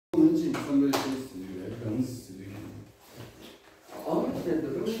Onun için insan böyle şey hissediyor ya, yalnız hissediyor. Ahmet nerede?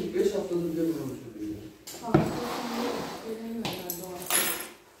 Ben onu 5 haftadır görmüyorum çocuğu.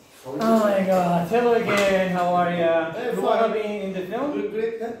 Oh my god, hello again, how are you? Hey, You wanna be in the film?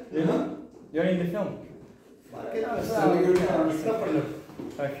 Great, Yeah. You're in the film?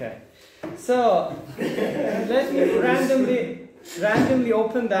 Okay. So, let me randomly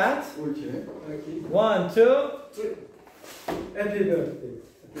open that. Okay. 1, 2, 3. Happy birthday.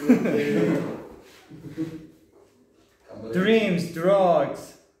 dreams,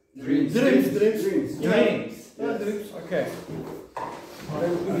 drugs. Dreams. Okay.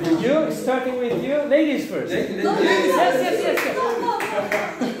 You, starting with you, ladies first. No, Yes. no.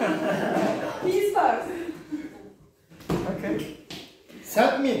 He's first. Okay.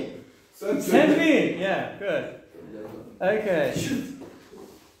 Send me. Send me. Yeah, good. Okay.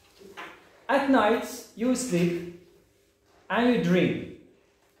 At night, you sleep and you dream.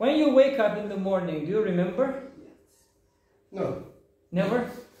 When you wake up in the morning, do you remember? No.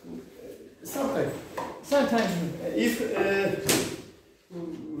 Never? Sometimes. Sometimes. If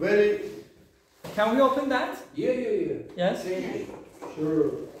very. Can we open that? Yeah. Yes?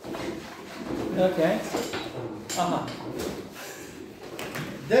 Sure. Okay.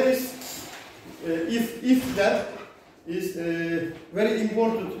 There is if that is very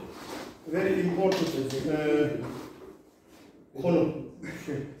important konu.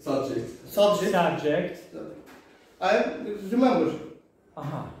 Subject. I remember.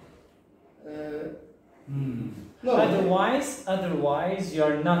 No. Otherwise,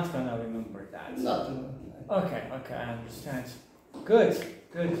 you're not gonna remember that. Not. Okay, I understand. Good.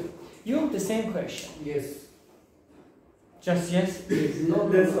 You, the same question. Yes. Just yes? No,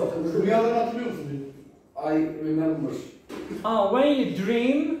 that's all. Rüyaları hatırlıyor musun? I remember. When you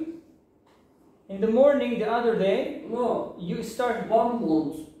dream in the morning the other day, No, you start 1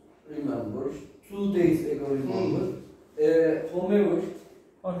 month remember. 2 days ago remember. However,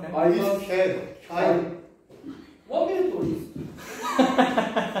 Okay. I was... Hayır. 1 minute please.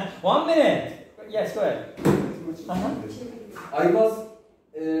 1 minute. Yes, go ahead. I was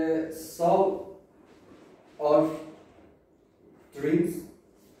saw our dreams.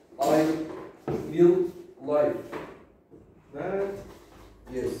 I will live. That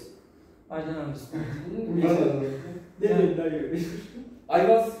yes. I don't understand. I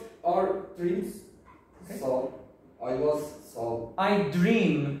was our dreams. Okay. Saw. I was saw. I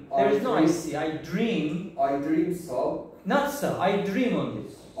dream. There is no I see. I dream. I dream saw. Not so. I dream only.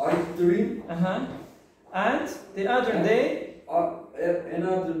 I dream. And the other day,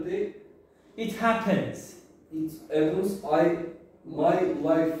 Another day. it happens. It happens. My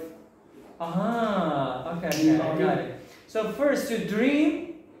life. Okay, I got it. So first you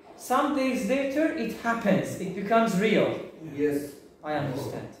dream, some days later it happens. It becomes real. Yes. I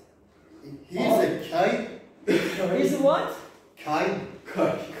understand. He is a kahin. Is it what? Kahin.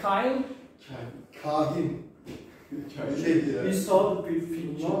 Kyle? Kahin. He saw the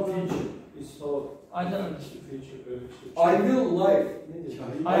future. He saw I don't understand. the future. I will live.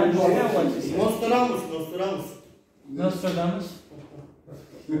 I understand what you say. Nostradamus. Nostradamus?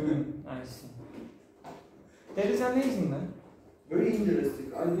 I see. That is amazing, man. Very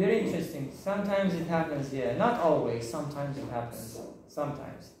interesting. Very interesting. Sometimes it happens, yeah. Not always. Sometimes it happens.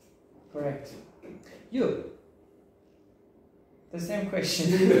 Sometimes. Correct. You. The same question.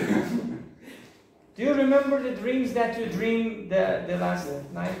 Do you remember the dreams that you dreamed the last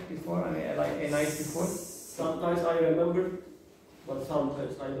night before? I mean, like a night before? Sometimes I remember, but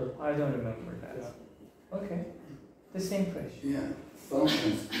sometimes I don't. I don't remember that. Yeah. Okay. The same question. Yeah.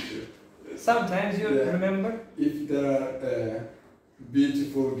 Sometimes. Sometimes you remember? If there are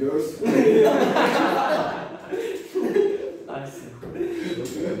beautiful girls. I see.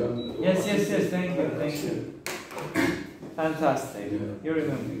 Yes. Thank you. Fantastic. Yeah. You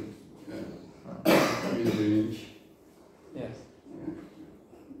remember? Yes.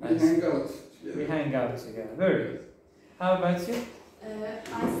 We hang out together. We hang out together. Very good. How about you?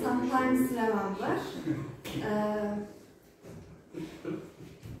 I sometimes remember.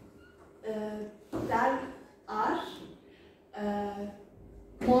 There are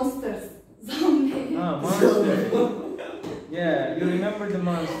monsters, zombies. Monsters. Yeah, you remember the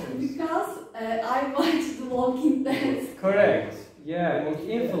monsters. Because I watched The Walking Dead. Correct. Yeah, it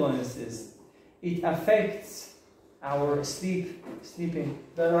influences. It affects our sleeping.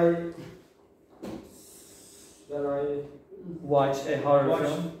 Then I Watch a horror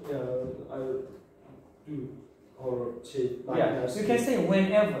film. Yeah, I do horror shit. Yeah, you can say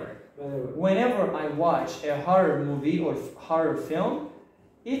whenever. Whenever I watch a horror movie or horror film,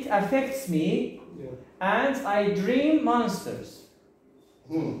 it affects me, and I dream monsters.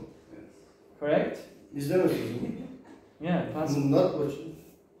 Correct? İzlemedim. Yeah, possible. Not watching.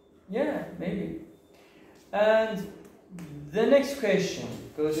 Yeah, maybe. And the next question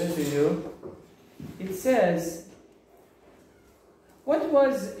goes to you. It says, what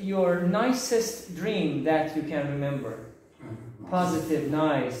was your nicest dream that you can remember? Positive,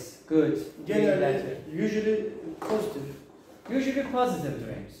 nice, good, Genelde, usually positive. Usually positive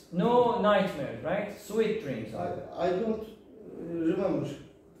dreams. No nightmares, right? Sweet dreams. I don't remember.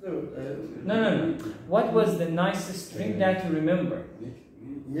 No. What was the nicest dream that you remember?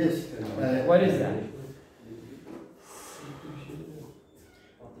 Yes. What is that?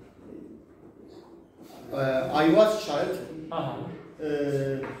 I was child. Uh-huh.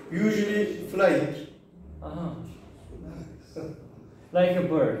 Usually flying. Uh-huh. Like a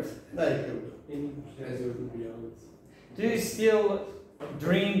bird. Like Do you still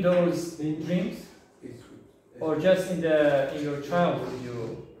dream those dreams? Or just in your childhood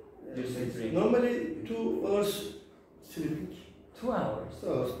you used to dream? normally 2 hours sleeping. 2 hours. 2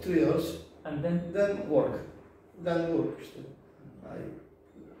 hours, 3 hours. And then Then work. work işte.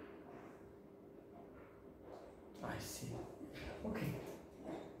 I see. Okay.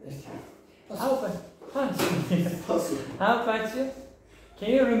 How about you? Can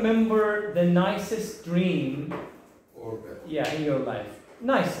you remember the nicest dream? Or bad. Yeah, in your life.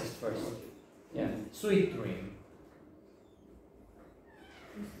 Nicest first. Yeah, sweet dream.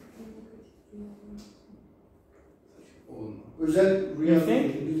 Özel rüya. You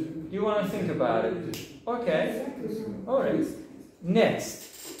think? You want to think about it? Okay. All right. Next.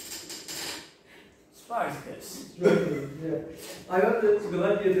 Spartacus. I want to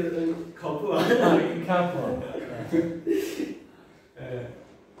gladiator kapı var. Couple.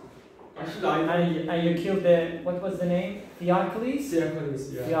 Actually, And you killed what was the name? Theocles?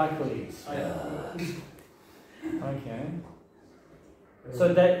 Theocles, yeah. Theocles. Okay.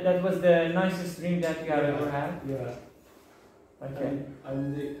 So that was the nicest dream that you have ever had? Yeah. Okay.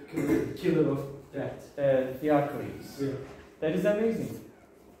 I'm the killer of that. Theocles. Yeah. That is amazing.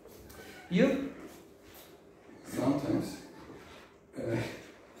 You? Sometimes.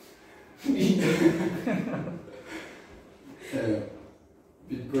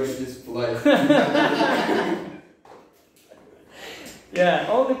 Bitcoin is flying. Yeah,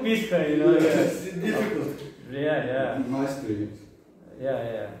 only Bitcoin, you know. It's difficult. Yeah. Nice dreams.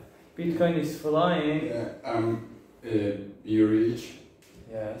 Yeah. Bitcoin is flying. Yeah, be rich.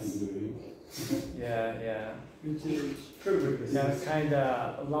 Yes. in the dream. Yeah. Perfect. Yeah, kind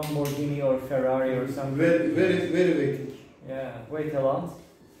of Lamborghini or Ferrari or something. Very waiting. Yeah, wait a lot.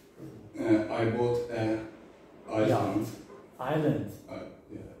 I bought an island. Island.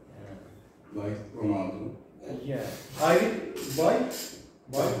 Like Ronaldo. Yeah. I buy.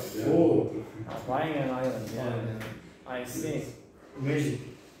 Yeah. Oh, Buying an island. Yeah. I see. amazing.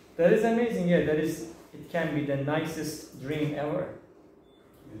 That is amazing. Yeah, it can be the nicest dream ever.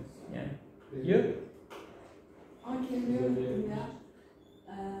 Yeah. You? Hatırlıyorum ya.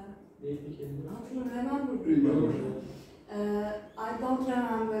 Hatırlamıyorum. I don't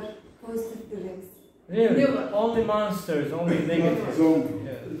remember positive dreams. Really? Never. Only monsters, only negative. Zombie.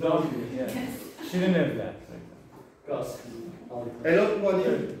 Yeah, zombie, yeah. Shouldn't have that. Gas. A lot of money.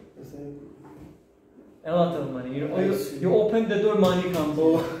 A lot of money. You open the door, money comes.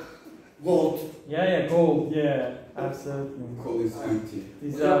 Oh, gold. Yeah, gold. Yeah, absolutely. Call is empty.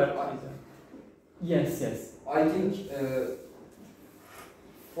 These are. Yes. I think,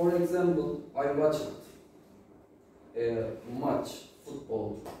 for example, I watched a match,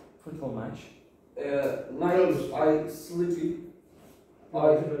 Football match. Night I sleepy. I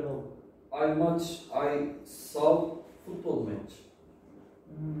saw football match.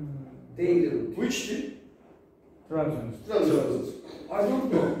 Daily routine. Which team? Trabzon. I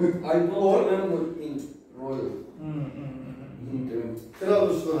don't know. I don't remember in Royal.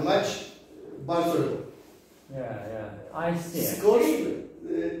 Trabzonspor match. Barcelona. Yeah. I see. Score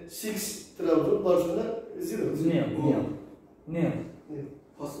 6 Trabzon, Barcelona 0. Nil.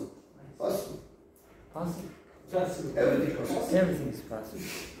 Possible. Possible. Everything possible. Everything is possible.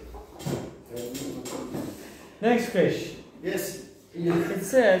 Next question. Yes. It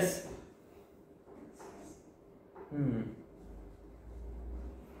says,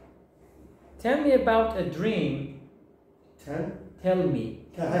 tell me about a dream. Tell me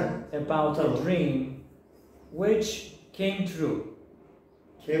about a dream which came true.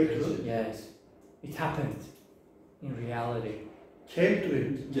 Came true. Yes, it happened in reality. Came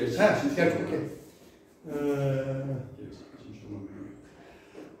true. Gerçek. Okay.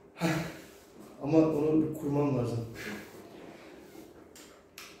 Ama onu kurmam lazım.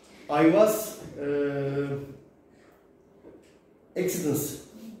 I was accidents.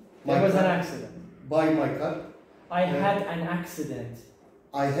 There was an car, accident. by my car. I had an accident.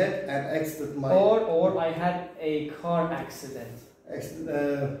 I had an accident. Or I had a car accident.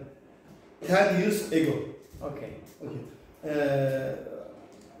 Accident, 10 years ago. Okay. Okay.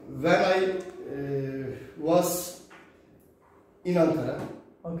 When I was in Ankara,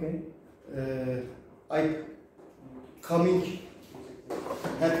 Okay. I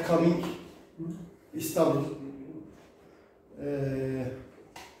had coming Istanbul.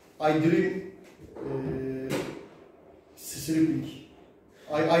 I dream sleeping.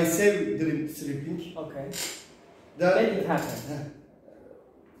 I say dream sleeping. Okay. Then Then it happened.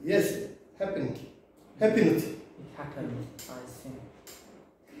 yes, happened. Happened. It happened. I see.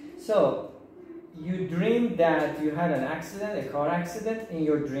 So, you dreamed that you had an accident, a car accident in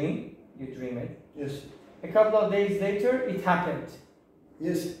your dream. You dream it. Yes. A couple of days later, it happened.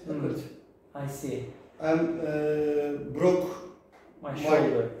 Yes, happened. I see. I'm broke My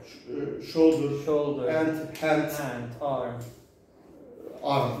shoulder. shoulder Shoulder. and hand, Hand, arm.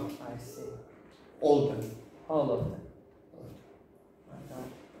 arm, I see. all them. All of them. Okay.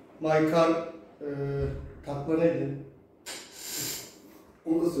 My car takla neydi?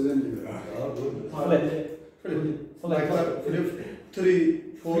 Onu da söylemiyor. Flip. My car flip 3,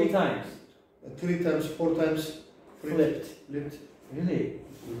 4, Three times. 3 times, 4 times Flipped. flipped. Really?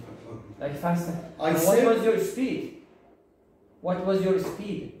 Like faster. I And what said, was your speed? What was your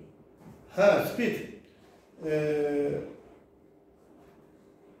speed? speed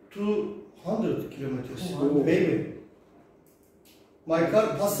 200 kilometers, 200. baby. My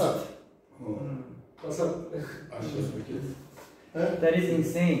car Passat. What's up? That is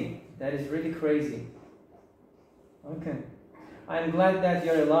insane. That is really crazy. Okay. I'm glad that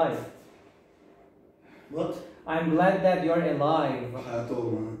you're alive. What? I'm glad that you're alive. Hayatta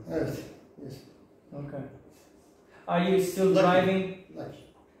olma. Evet. Yes. Okay. Are you still Lucky. driving? Like.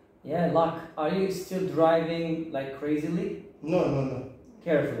 Yeah, luck. Are you still driving like crazily? No.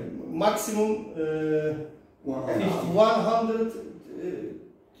 Carefully. Maximum 120.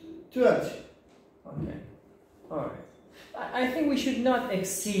 Okay. Alright. I think we should not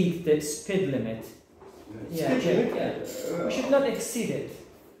exceed the speed limit. Yeah, Speed limit, yeah. We should not exceed it.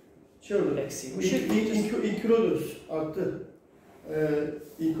 Şöyle. Exceed. We should just Increase arttı.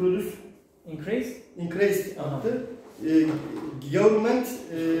 Increased Uh-huh. arttı. Government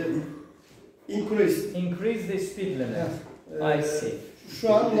increased. increase the speed limit. I see.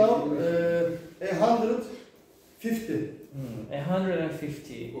 Şu an now 150.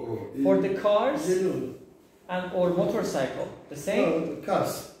 150. Oh, For the cars Güzel oldu. and or motorcycle, the same? No,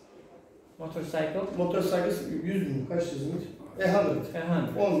 cars. Motorcycle? Motorcycles 100 bin. Kaç yüzünüz? 100.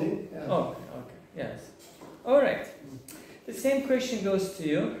 100. Only. Yeah. Okay, yes. Alright. The same question goes to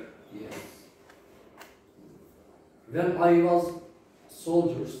you. Yes. When I was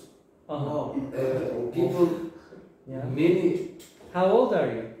soldiers, Uh-huh. people, Yeah. many How old are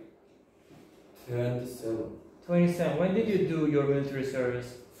you? 27. 27. When did you do your military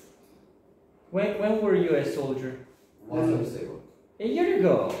service? When were you a soldier? 1 year ago. A year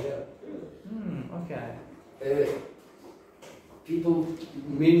ago. Yeah. Okay. People,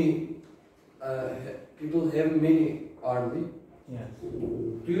 many people have many army. Yeah.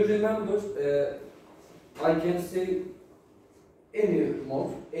 Do you remember? I can say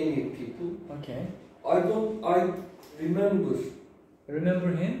any people. Okay. I remember.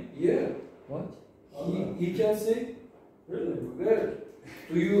 Remember him? Yeah. What? He can say. Really? Where?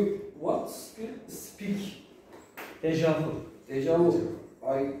 Do you what speak? Deja vu. Deja vu.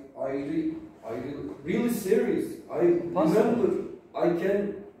 I really serious. I remember. I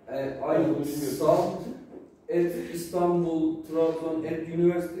can. I saw at Istanbul, Trabzon at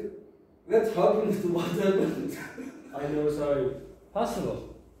university. What happened? What happened? I know, sorry. Possible.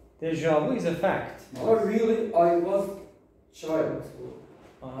 Deja vu is a fact. Oh, really? I was child.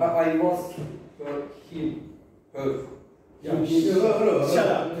 Uh-huh. I was her. Yeah. Shut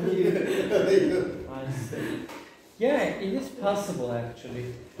up. I see. Yeah, it is possible actually,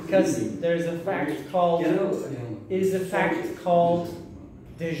 because there is a fact called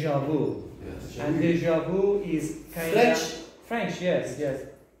deja vu, and deja vu is kind of French. Yes,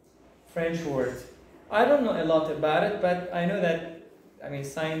 French word. I don't know a lot about it, but I know that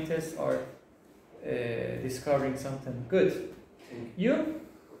scientists are discovering something good. You?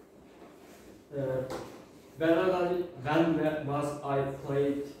 When I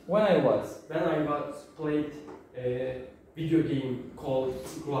played a video game called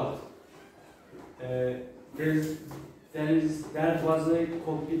Squad. There was a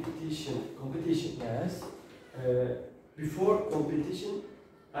competition. Yes. Before competition,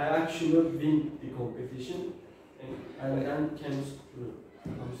 I actually win the competition. And then comes to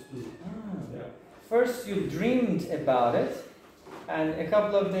yeah. First you dreamed about it, and a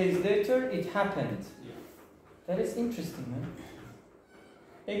couple of days later it happened. Yeah. That is interesting, man.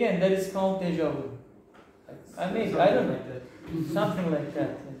 Again, that is called deja vu. I don't know. Something like that.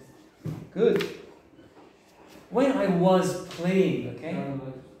 Yes. Good. When I was playing, okay?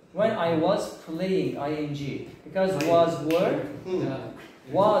 When I was playing, ing. Because was,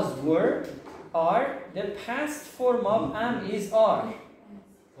 were, are, the past form of am is are.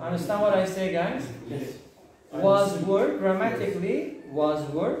 Understand what I say, guys? Yes. Was, were, grammatically, was,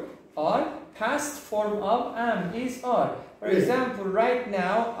 were, are, past form of am is are. For example, right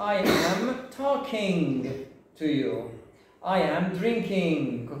now, I am talking to you. I am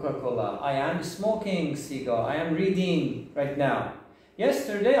drinking Coca-Cola. I am smoking cigar. I am reading right now.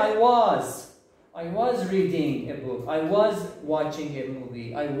 Yesterday, I was reading a book. I was watching a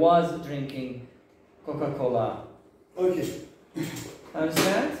movie. I was drinking Coca-Cola. Okay.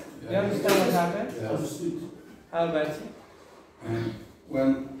 Understand? Yeah. You understand what happened? Yes. How about you?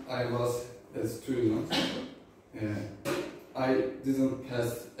 When I was a student, I didn't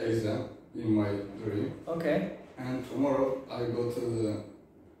pass exam in my dream. Okay. And tomorrow I go to the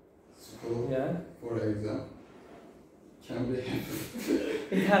school Yeah. for exam. Can be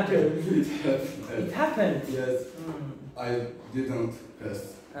It happened. it It happened. Yes, Mm. I didn't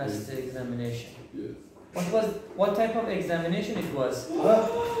pass. That's the examination. Yes. What type of examination it was?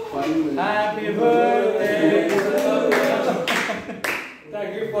 Finally. Happy birthday!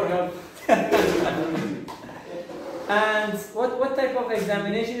 Thank you for help. And what type of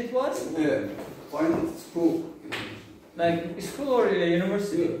examination it was? Yeah. Final school. Like school or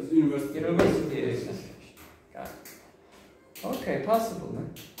university? University. University. Got it. Okay, possible, man.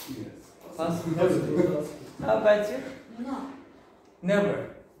 Yes. Possible. How about you? No. Never.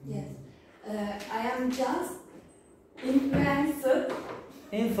 Yes. I am just influenced.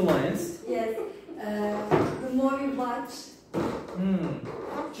 Influenced. Yes. The more you watch.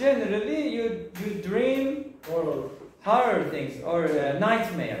 Generally, you dream horror things or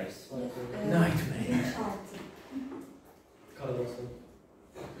nightmares. Nightmares.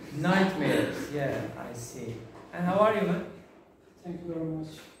 Nightmares. Yeah, I see. And how are you, man? Thank you very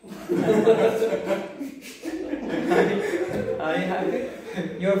much. Are you happy?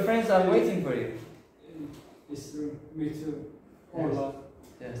 Your friends are waiting for you. It's true. Me too. Yes. All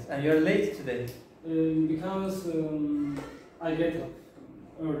Yes. And you're late today. because I get up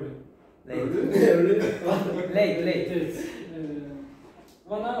early. Late. It's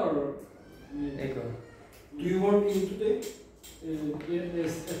 1 hour. Ego. Do you work in today?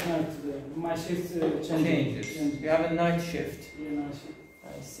 Yes, at night today. My shift changes. You have a night shift. Yeah, night shift.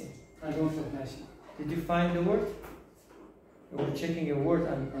 I see. I don't have night shift. Did you find the word? You were checking a word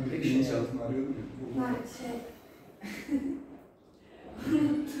on dictionary. Var şey.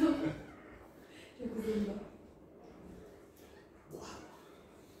 Unuttum. Çok uzundu.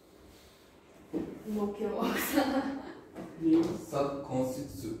 Nokia baksana.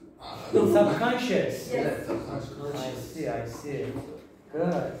 Subconscious. Subconscious. Yes. I see.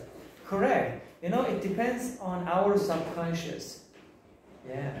 Good. Correct. You know, it depends on our subconscious.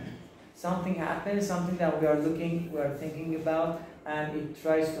 Yeah. Something happens, something that we are thinking about, and it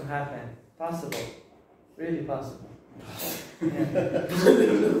tries to happen. Possible. Really possible. Yeah.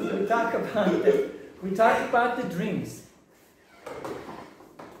 We talk about the dreams.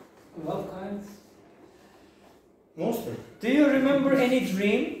 What kinds? Monster. Do you remember any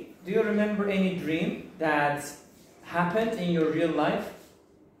dream? Do you remember any dream that happened in your real life?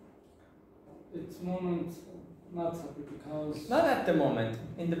 At the moment, not happy because Not at the moment,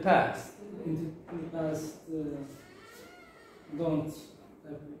 in the past. in the past, don't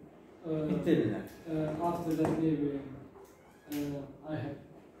happy. It didn't. After that, maybe I have.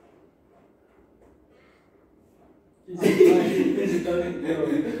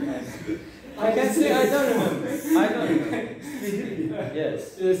 I can say I don't remember.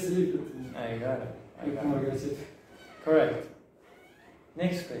 Yes. Yes, sleep. I got it. Correct.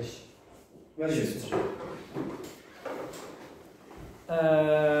 Next question. Very good.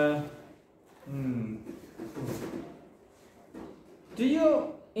 Do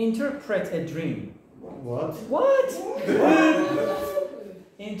you interpret a dream? What? What?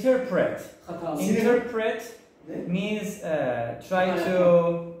 Interpret. Interpret means try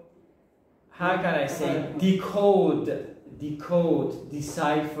to, how can I say, decode,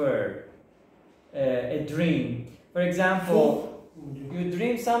 decipher a dream. For example, you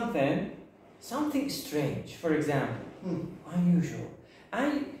dream something strange, for example, unusual.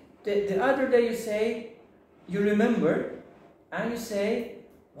 And the other day you say, you remember, and you say,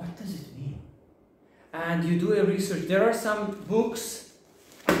 what does it mean? and you do a research. There are some books,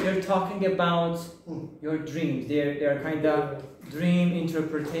 they're talking about your dreams. They're kind of dream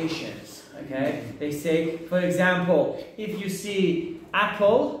interpretations, okay? They say, for example, if you see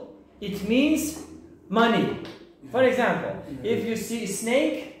apple, it means money. For example, if you see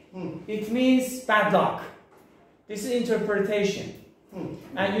snake, it means bad luck. This is interpretation.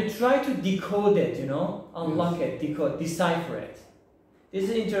 And you try to decode it, you know, unlock it, decode, decipher it. This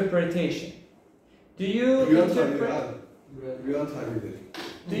is interpretation. Do you interpret?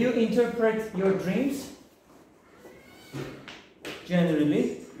 Do you interpret your dreams?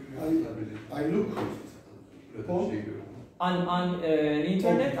 Generally, I look on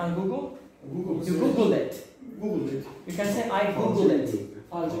internet, on Google. Google. You Google it. Google it. You can say I Google it.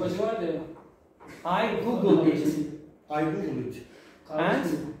 Falcı başı var ya. I Google it. I Google it. And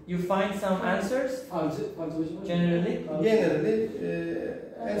you find some answers. Falcı başı var. Generally, Generally,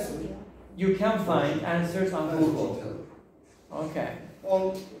 answer you can find answers on Google. Okay.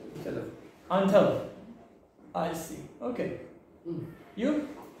 on telephone. On telephone. I see. Okay. You?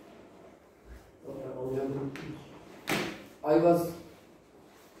 I was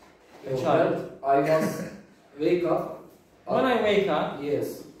A child. I was wake up. When I wake up,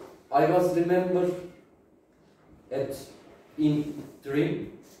 Yes, I was remember in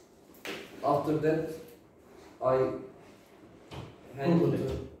dream. After that, I Google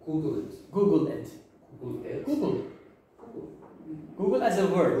it. Google it. Google it. Google it. Google. Google as a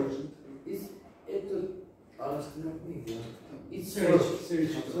word. Is it araştırmak neydi ya? It's Search.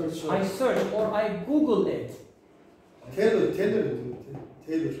 search. Search. I search or I Google it. Taylor.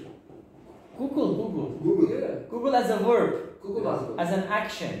 Google. Yeah. Google as a verb, Google as an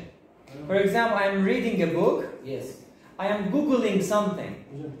action. For example, I am reading a book. Yes. I am Googling something.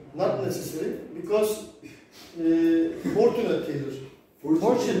 Not necessary because fortune teller.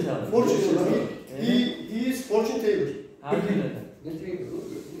 Fortune teller. Fortune teller. He is fortune teller. How do you know that? Ne diyor?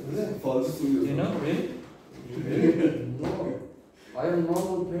 Do you know? Really? No. I am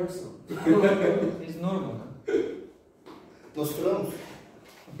normal person. It's normal. Huh? Nostradamus.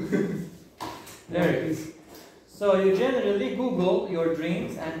 There it is. So you generally Google your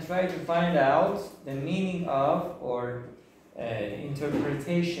dreams and try to find out the meaning of or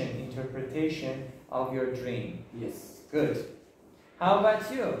interpretation of your dream. Yes. Good. How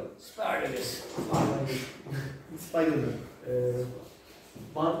about you, Spartacus? Spider-Man.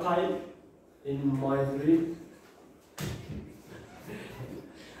 One time in my dream,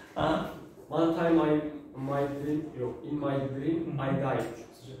 one time in my dream, I died.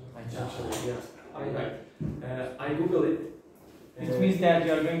 Yeah, I died. I Google it. It means that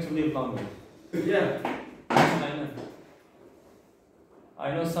you are going to live longer. Yeah. I know.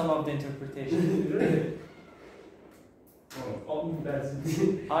 I know some of the interpretation.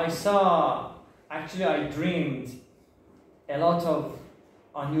 I saw, actually I dreamed a lot of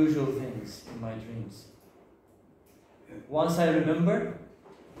unusual things in my dreams. Once I remember,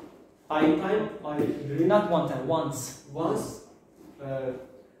 One time I dream. not one time, once. Once,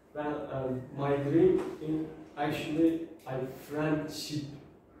 my dream in actually I friendship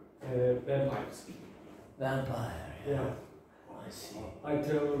vampires. Vampire. Yeah. I see. I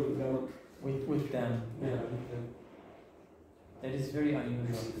travel with them. With them. Yeah. With them. That is very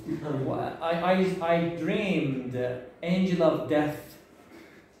unusual. Well, I dreamed angel of death.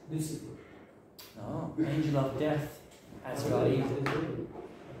 Lucifer. No, angel of death as Gharib.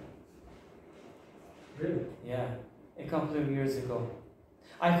 Really? Yeah, a couple of years ago.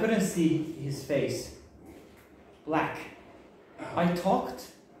 I couldn't see his face. Black. I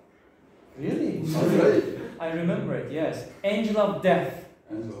talked. Really? I remember it, yes. Angel of death.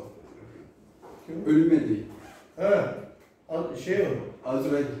 Ölmedi. Ha. Şey o.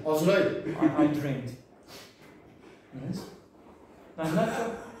 Azrail. Azrail. I dreamed. Yes. I'm not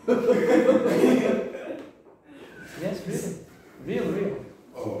sure. Yes, really. Real.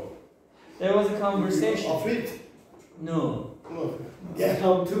 Oh. There was a conversation. Afrit. No. No. Yeah.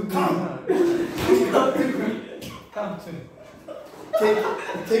 Come to Come to me.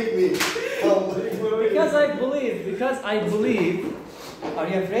 Take me. Come. Because I believe. Are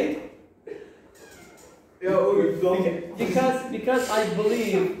you afraid? Because I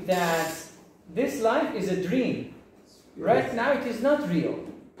believe that this life is a dream. Right now it is not real.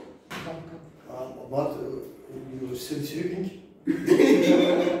 But you still sleeping?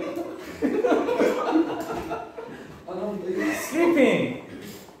 Sleeping.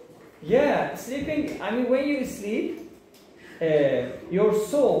 Yeah, sleeping. I mean, when you sleep, your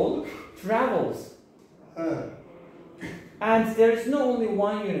soul travels. And there is not only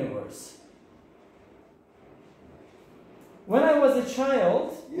one universe. When I was a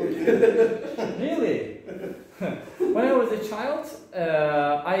child, really, when I was a child,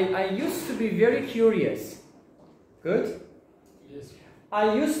 I used to be very curious. Good? Yes.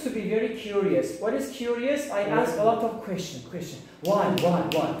 I used to be very curious. What is curious? I ask a lot of questions. Why?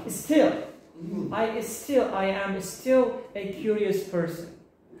 Still, I am still a curious person.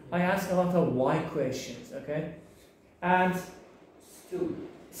 I ask a lot of why questions, okay? And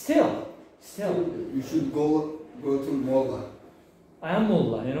still. You should go to Molla. I am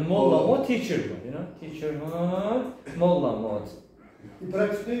Mullah, Mullah mode, teacher mode, teacher mode, Mullah mode.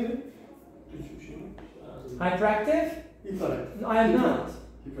 Hyperaktif değil mi? Hyperactive? Hyperaktif. No, I am not.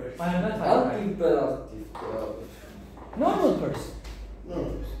 I am not hyperactive. Hyperaktif. Normal person. No.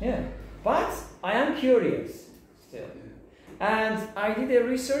 Yeah. But I am curious still. And I did a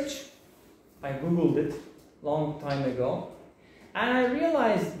research. I Googled it long time ago. And I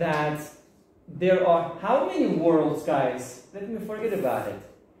realized that there are how many worlds, guys? Let me forget about it.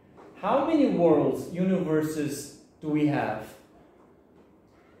 How many worlds, universes do we have?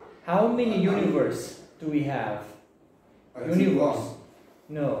 How many universe do we have? I think Universe. one.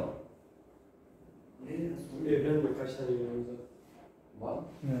 No. Evren mi? Kaç tane evrenimiz var? One,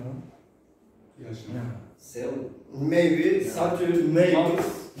 No. Yes. No. seven. Maybe Saturn, maybe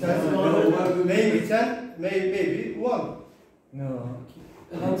Mars. 10, maybe 10, maybe 1. No.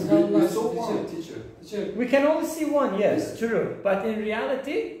 We saw one teacher. Teacher, We can only see one, yes, true. But in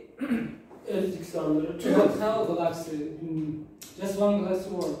reality, Alexander. Two. How galaxy? Just one galaxy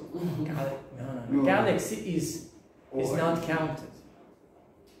world. no. Galaxy is not counted.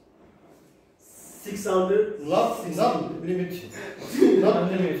 600. Not limit.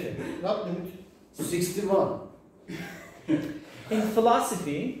 Unlimited. Not limit. 61. In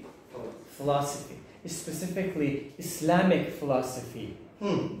philosophy, specifically Islamic philosophy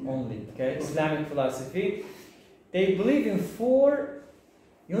only, okay? Islamic philosophy, they believe in 4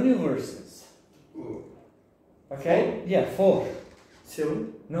 universes. Oh. Okay? Yeah, 4.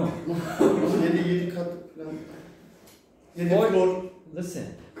 7. No. 7 kat falan. 7 Four. floor.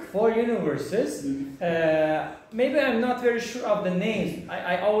 Listen, 4 universes. Maybe I'm not very sure of the names.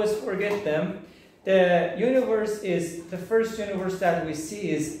 I always forget them. The universe is, the first universe that we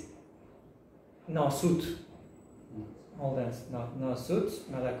see is Nasut. Hold on. Nasut,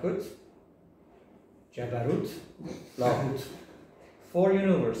 Malakut, Jabarut, Lahut. 4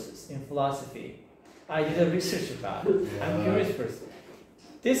 universes in philosophy. I did a research about it. I'm a curious person.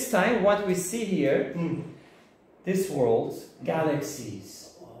 This time, what we see here, this world,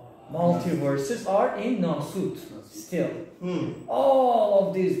 galaxies, multiverses are in Nasut still. All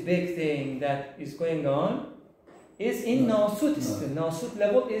of this big thing that is going on is in Nasut still. Nasut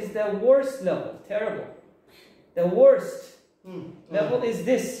level is the worst level, terrible. The worst level is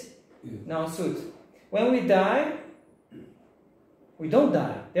this, Nasut. When we die, we don't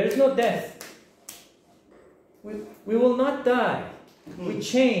die. There is no death. We will not die. We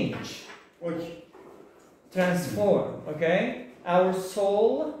change, Okay. transform, okay? Our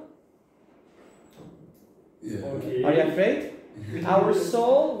soul, Yeah. Okay. are you afraid? Our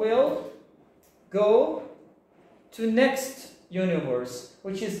soul will go to next universe,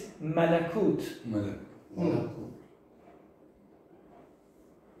 which is Malakut.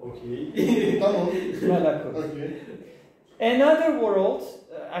 Okay. Tamam. Malakut. Okay. Another world,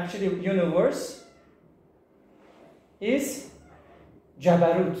 actually universe, is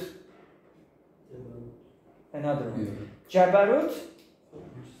Jabarut. Another one. Jabarut,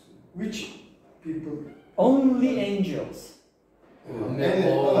 Which people? only angels. Only.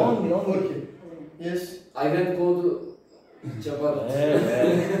 Okay. Yes. I can go to Jabar.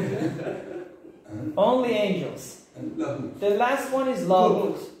 Only angels. And Lahut. The last one is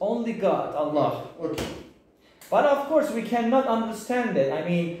Lahut, only God, Allah. Okay. But of course, we cannot understand it. I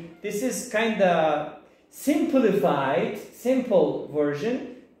mean, this is kind of simplified, simple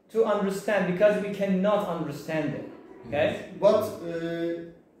version to understand because we cannot understand it. Okay? But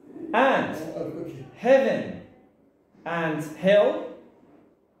And okay. heaven and hell,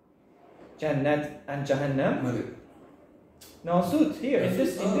 Jannat and Jahannam, Malik. Nasut here in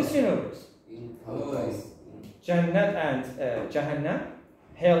this universe. In paradise. Jannat and Jahannam,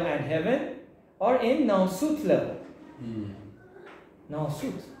 hell and heaven are in Nasut level.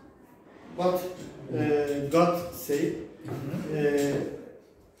 Nasut. But God say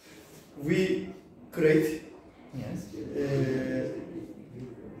we create Yes.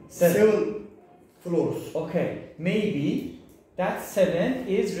 7 floors. Okay, maybe that 7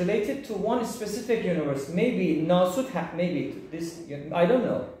 is related to one specific universe. Maybe Nasut maybe this, I don't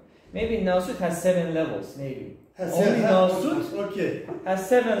know. Maybe Nasut has 7 levels, maybe. Only Nasut Okay. has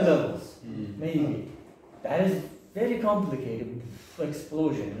 7 levels, maybe. That is very complicated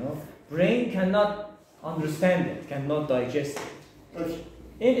explosion, you know. Brain cannot understand it, cannot digest it. Okay.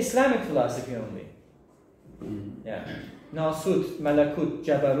 In Islamic philosophy only. Yeah. Nasut, Malakut,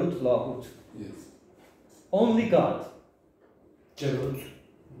 Jabarut, Lahut. Yes. Only God. Jabarut.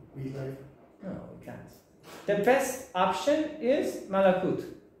 We like. No, we can't. The best option is Malakut.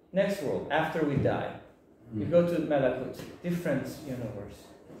 Next world, after we die. We go to Malakut, different universe.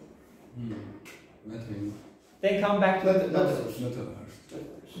 Nothing. They come back to Not Not a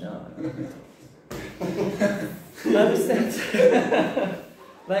No. Understand?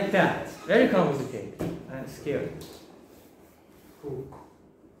 Like that. Very complicated. I'm scared.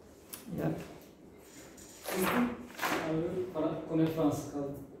 Yeah. Para konu Fransız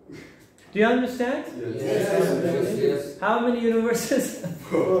kaldı. Do you understand? Yes. How many universes?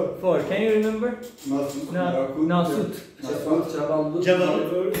 4. Can you remember? Nasut. No. Yakut, Nasut. Çaballık.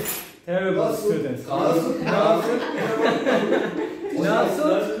 Jabarut. Terrible Nasut. students. Kanun. Nasut.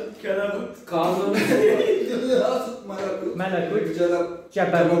 Kanun. Nasut. Malakut. Malakut. Jabarut.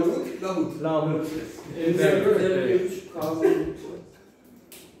 Jabarut. Lahut. Lahut. Kanun.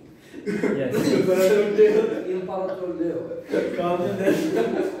 Yes. İmparator Leo.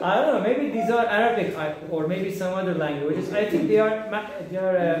 I don't know. Maybe these are Arabic or maybe some other languages. I think they are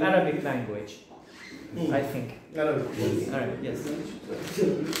Arabic language. I think. Arabic. Arabic. Yes.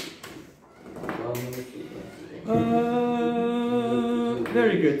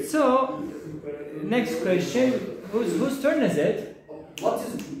 Very good. So next question. Whose turn is it? What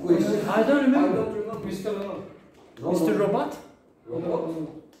is the question? I don't remember. Mr. Onur. Mr. Robot? Robot.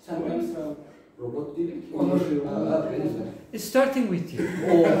 Sen de Mr. Robot değilim ki. Onur diyor. Benim. It's starting with you.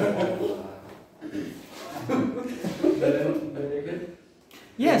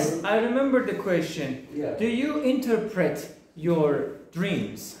 Yes, I remember the question. Yeah. Do you interpret your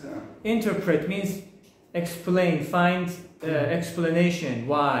dreams? Interpret means explain, find explanation.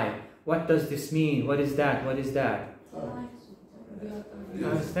 Why? What does this mean? What is that? What is that?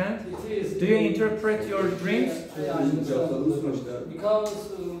 Understand? It is. Do you interpret your dreams?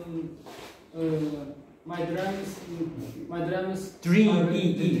 Because my dreams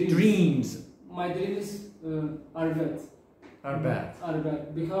Dreams my dreams are bad. are bad. Are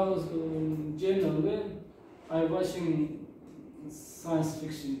bad because generally I watching science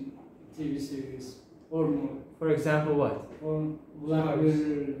fiction TV series or more. For example, what? Or Black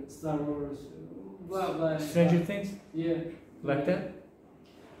Mirror, Star Wars, blah blah. Stranger Things? Yeah. Like that?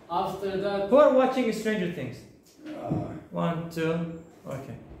 After that, Who are watching Stranger Things? Ah. 1, 2,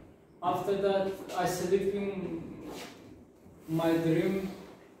 okay. after that, I sleeping my dream.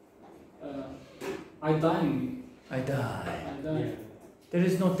 I dying. I die. I die. There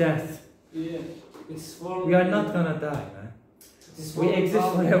is no death. Yeah. It's for We are not gonna die, man. It's We for exist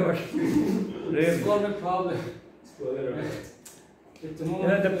problem. forever. It's Really. for the problem. At the You moment,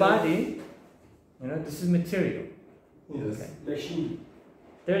 know, the body, you know, this is material. Yes. Okay.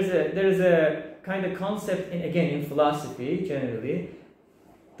 There's a kind of concept in philosophy generally.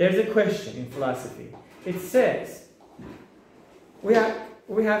 There's a question in philosophy. It says we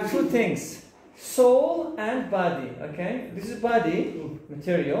have two things, soul and body. Okay, this is body,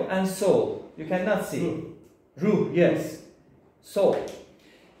 material, and soul. You cannot see. Ruh, yes, soul.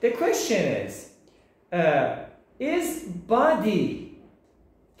 The question is body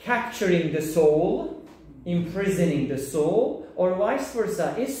capturing the soul, imprisoning the soul, or vice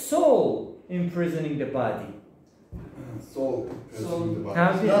versa? Is soul imprisoning the body? Soul.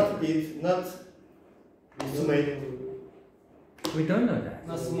 How do you- Not eat, not smoke. We don't know that.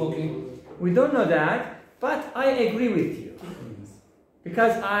 not smoking. We don't know that, but I agree with you.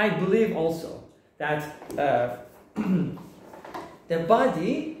 Because I believe also that the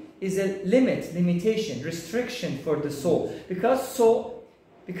body is a limitation, restriction for the soul. Because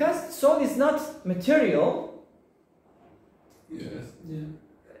soul is not material. Yes. Yeah.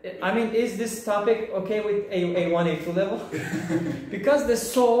 I mean, is this topic okay with A1, A2 level? Because the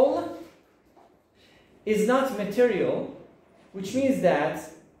soul is not material, which means that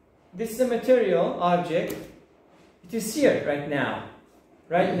this is a material object. It is here right now.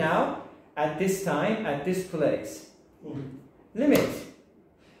 Right now, at this time, at this place. Limit.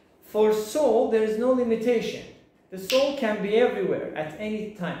 For soul, there is no limitation. The soul can be everywhere at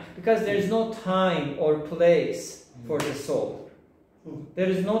any time because there is no time or place for the soul. There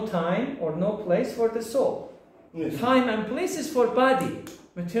is no time or no place for the soul. Yes. Time and place is for body,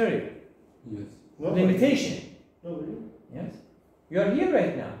 material. Yes. Nobody. Limitation. Nobody. Yes. You are here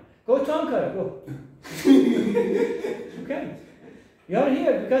right now. Go to Ankara. Go. Okay. You are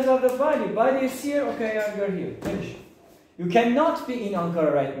here because of the body. Body is here. Okay, you are here. Finish. You cannot be in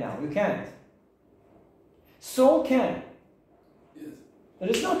Ankara right now. You can't. Soul can. Yes. There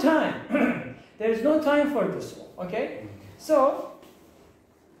is no time. There is no time for the soul. Okay? So,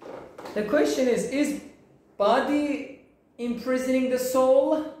 the question is body imprisoning the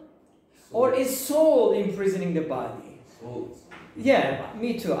soul? Or is soul imprisoning the body? Soul. Yeah,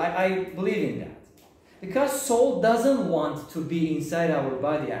 me too. I believe in that. Because soul doesn't want to be inside our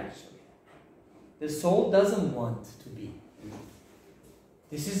body actually. The soul doesn't want to be.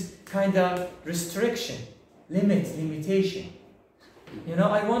 This is kind of restriction, limitation. You know,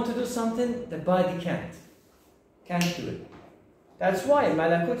 I want to do something, the body can't do it. That's why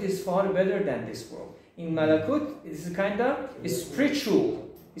Malakut is far better than this world. In Malakut, it's a kind of a spiritual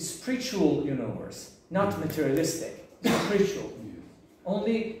universe, not materialistic, spiritual.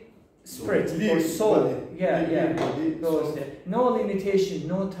 Only spirit or soul. Body. Yeah. Body, Goes soul. there. No limitation,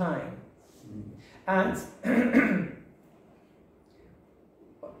 no time. And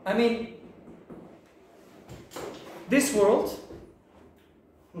I mean, this world,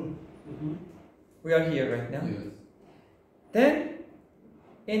 we are here right now. Yes. Then,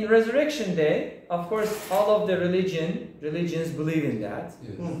 in Resurrection Day, of course, all of the religions believe in that.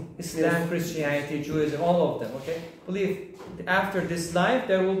 Yes. Islam, Christianity, Judaism, all of them, okay? Believe after this life,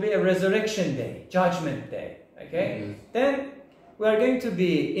 there will be a Resurrection Day, Judgment Day, okay? Yes. Then, we are going to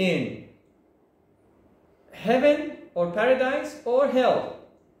be in heaven or paradise or hell,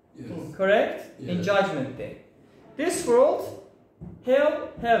 Yes. correct? In Yes. Judgment Day. This world, hell,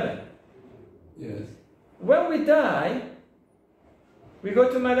 heaven. Yes. When we die, we go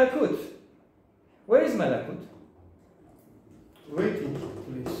to Malakut. Where is Malakut? Waiting,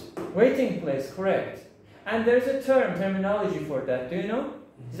 please. Waiting place, correct. And there's a terminology for that. Do you know?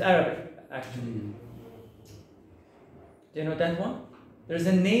 It's Arabic, actually. Do you know that one? There's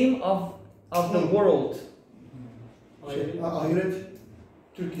a name of the world. Ahiret,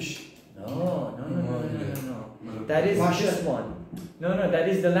 Turkish. No. That is Mahşer. this one. No, that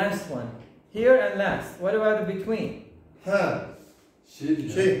is the last one. Here and last. What about the between? Ha, şey. You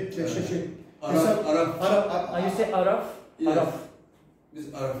say Araf? Yes. Araf.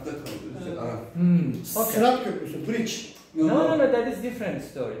 Biz Araf'ta kalıyoruz. Araf. Okay. Sırat köprüsü, bridge. No, that is different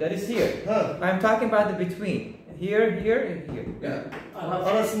story. That is here. Ha, I'm talking about the between. Here, and here. Yeah.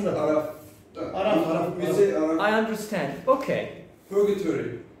 arasında. Araf. Araf. We say Araf. I understand. Okay.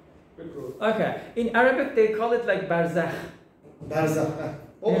 Purgatory. Okay. In Arabic they call it like barzakh. Berzah. Ha.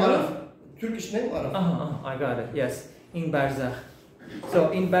 O Yeah. Araf. Turkish name Araf. I got it. Yes. In barzakh.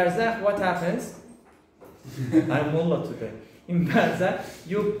 So in barzakh what happens? I'm mullah today. In barzakh,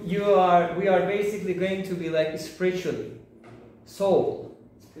 we are basically going to be like spiritually. Soul.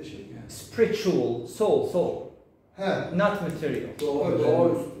 Spiritual. Soul. Ha. Not material.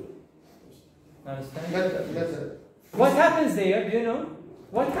 Doğru. Understand? Mete. What happens there? Do you know?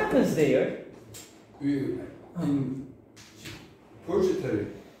 What happens there? We in purgatory.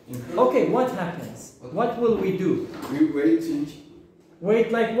 Okay, what happens? What will we do? We waiting.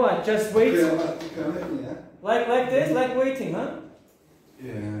 Wait like what? Just wait? Kıyamet mi ya? Like this? Like waiting, huh?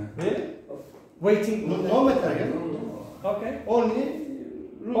 Yeah. Really? Waiting? No matter ya. Okay. Only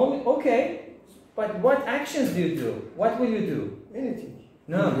room. Only, okay. But what actions do you do? What will you do? Anything.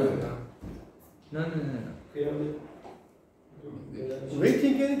 No. No.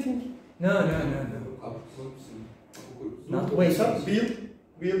 Waiting anything. No. Not waiting. Some bill,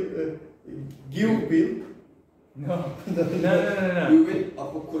 give bill. No. No. We wait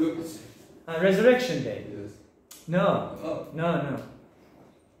apocalypse. On Resurrection Day. Yes. No. Oh. No.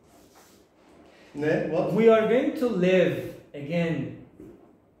 Ne? What? We are going to live again.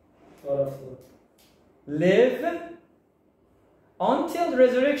 Live until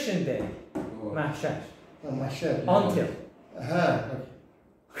Resurrection Day. Oh. Mahshar. Mahşer. Until. Ha.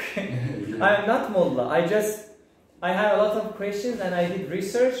 I am not mullah. I have a lot of questions and I did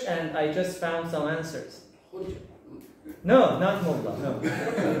research and I just found some answers. No, not mullah.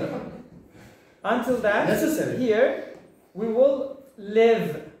 No. Until that, Necessary. here we will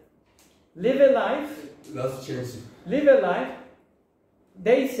live a life. Last chance. Live a life.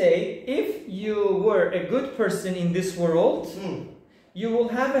 They say if you were a good person in this world, you will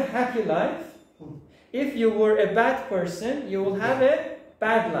have a happy life. If you were a bad person, you will have a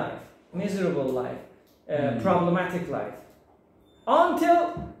bad life, miserable life, problematic life.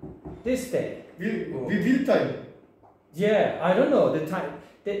 Until this day. We build time. Yeah, I don't know the time.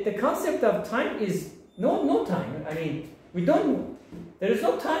 The concept of time is no time. I mean, there is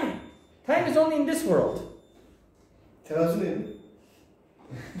no time. Time is only in this world. Terazi neydi?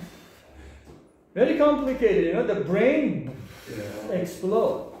 Very complicated, you know, the brain Yeah.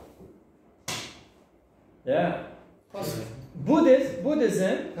 explode. Yeah. Pas.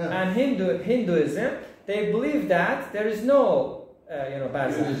 Buddhism and Hinduism, they believe that there is no,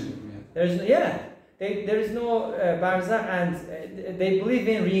 barzakh. Religion, There is no, there is no barzakh, and they believe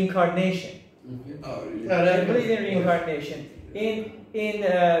in reincarnation. Oh, They believe in reincarnation. In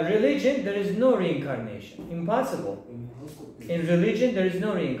religion, there is no reincarnation. Impossible. In religion, there is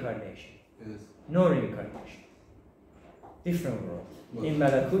no reincarnation. yes. No reincarnation. Different world. In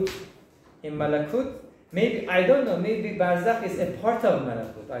Malakut, maybe, I don't know, maybe Barzakh is a part of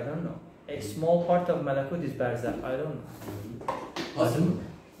Malakut, I don't know. A small part of Malakut is Barzakh, I don't know. Possible.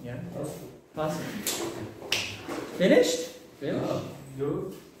 Yeah, possible. Finished? No.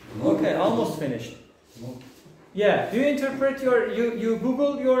 Okay, almost finished. No. Yeah, do you interpret you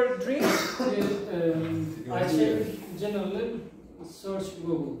Google your dreams? I check generally search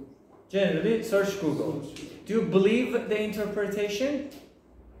Google. Generally, search Google. Do you believe the interpretation?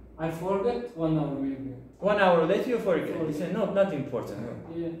 I forget 1 hour maybe. 1 hour later you forget. You say, no, not important.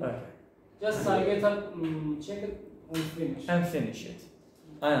 Yeah. Okay. Just I get up, check it and finish. And finish it.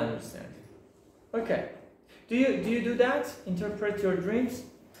 I understand. Okay. Do you do that? Interpret your dreams?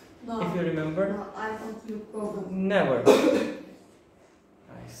 No. If you remember? No, I don't use Google. Never.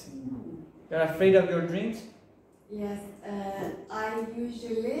 I see. You're afraid of your dreams? Yes, I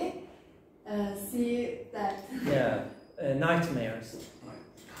usually see that. Yeah. Nightmares.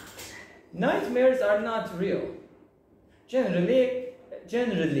 Nightmares are not real. Generally,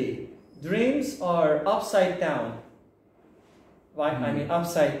 dreams are upside down. Like, I mean,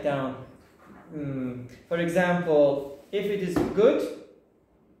 upside down. For example, if it is good,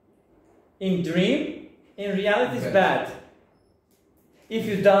 in dream, in reality it's bad. If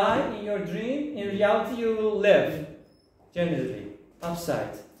you die in your dream, in reality you will live. Generally,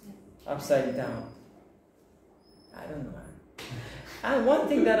 upside down. I don't know. And one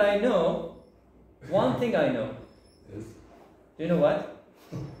thing I know. Yes. Do you know what?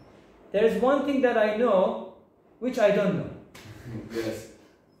 There is one thing that I know, which I don't know. Yes.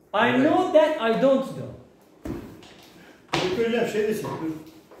 I know that I don't know. Peki hocam şey desin.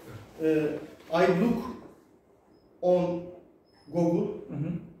 I look on Google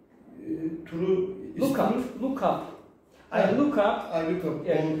through Look up. I look up. I look up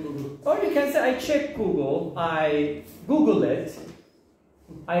Yeah. on Google. Or you can say I check Google. I Google it.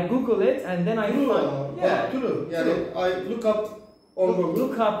 And then I True find. ama. Yeah. True. Yani I look up on Google.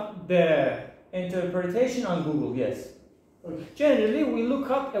 Look up the interpretation on Google. Yes. Okay. Generally, we look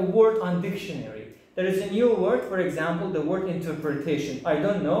up a word on dictionary. There is a new word, for example, the word interpretation. I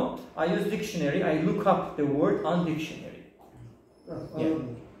don't know. I use dictionary. I look up the word on dictionary. Yeah.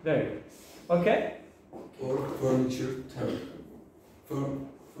 Very good. Okay. Or furniture teller.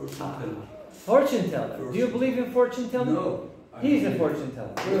 Fortune teller. Fortune teller. Do you believe in fortune teller? No. He's a fortune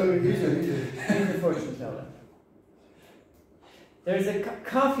teller. He's a fortune teller. There's a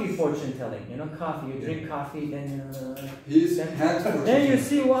coffee fortune telling. You know, coffee. You drink coffee, then. He's hand fortune. Then you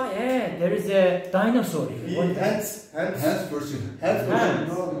see why. Yeah, there is a dinosaur here. Hands. Hand fortune. Hands.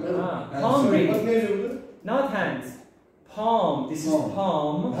 Hands. Palm Bak reading. ne yazıyor burada? Not hands. Palm. This is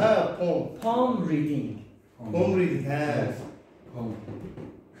palm. Ha, palm. Palm reading. Palm reading. Ha. Yes. Palm.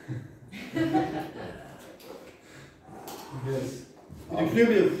 Yes. Üflüyor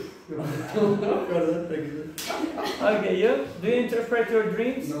bir de. Yukarıdan takılıyor. Okay, you? Do you interpret your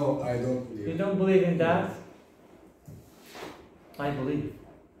dreams? No, I don't believe. You don't believe in that? I believe.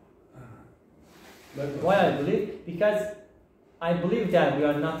 Why I believe? Because I believe that we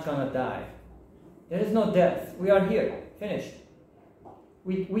are not gonna die. There is no death. We are here. Finished.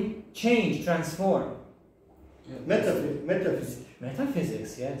 We change, transform. Metaphysics.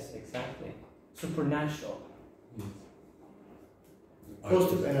 Metaphysics, yes, exactly. Supernatural. Yes.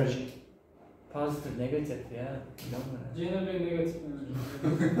 Positive energy. Positive, negative, yeah. Generally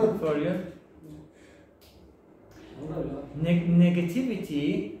negative. For you?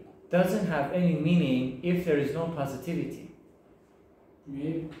 Negativity doesn't have any meaning if there is no positivity.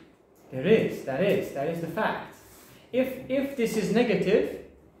 Maybe. There is, that is the fact. If this is negative,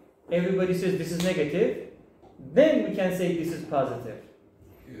 everybody says this is negative, then we can say this is positive.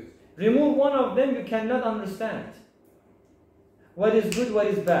 Yes. Remove one of them, you cannot understand. What is good, what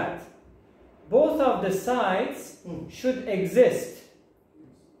is bad. Both of the sides should exist.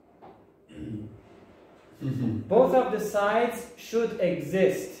 Both of the sides should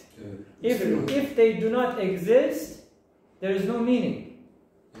exist. If they do not exist, there is no meaning.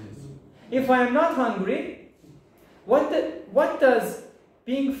 If I am not hungry, what does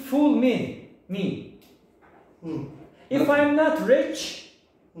being full mean? If I am not rich,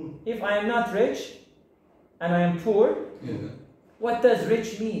 and I am poor, what does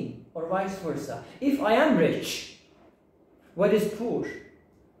rich mean? Or vice versa. If I am rich, what is poor?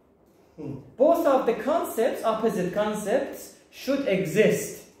 Both of the concepts, opposite concepts, should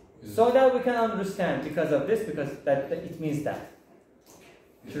exist so that we can understand because of this, because that it means that.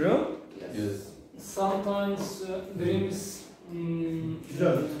 True? Yes. Sometimes dreams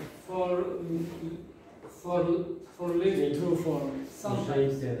Güzel. for living true form.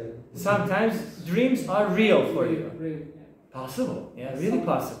 Sometimes. Sometimes dreams are real for you. Real, yeah. Possible. Yeah, really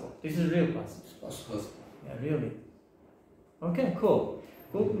possible. This is real possible. Possible. Yeah, really. Okay, cool.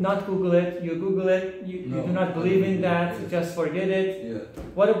 Not Google it. You Google it. You No, do not believe in that. yes. Just forget it. Yeah.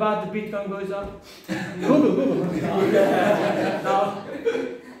 What about the Bitcoin goes up? Google. No.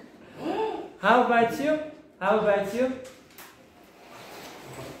 How about you? How about you?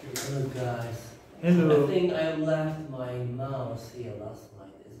 Hello guys. Hello. I think I left my mouse here last night.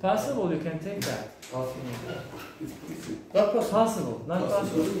 Is it Possible, you can take that. It's possible. Not possible. Possible, not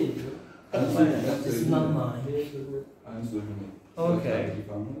possible. It's not mine. I'm sorry. Okay.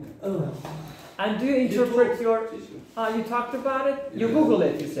 Oh. And do you interpret your... you talked about it? You Yeah. Google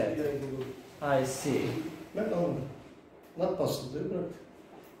it, you said. Yeah, Google. I see. Not possible, but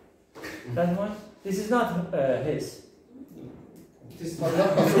That one? This is not his. This not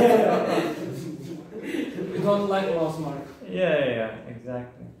possible. we don't like Rosmark. Yeah,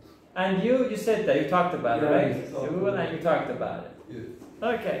 exactly. And you said that, you talked about it, Yeah, right? yes. You Googled and you talked about it. Yes.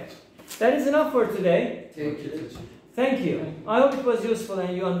 Okay. That is enough for today. Thank you. Thank you. I hope it was useful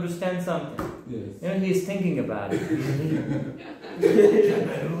and you understand something. Yes. You know, he's thinking about it.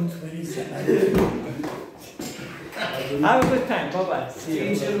 Have a good time. Bye-bye. See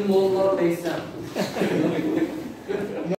you. Teacher Molla Meysam.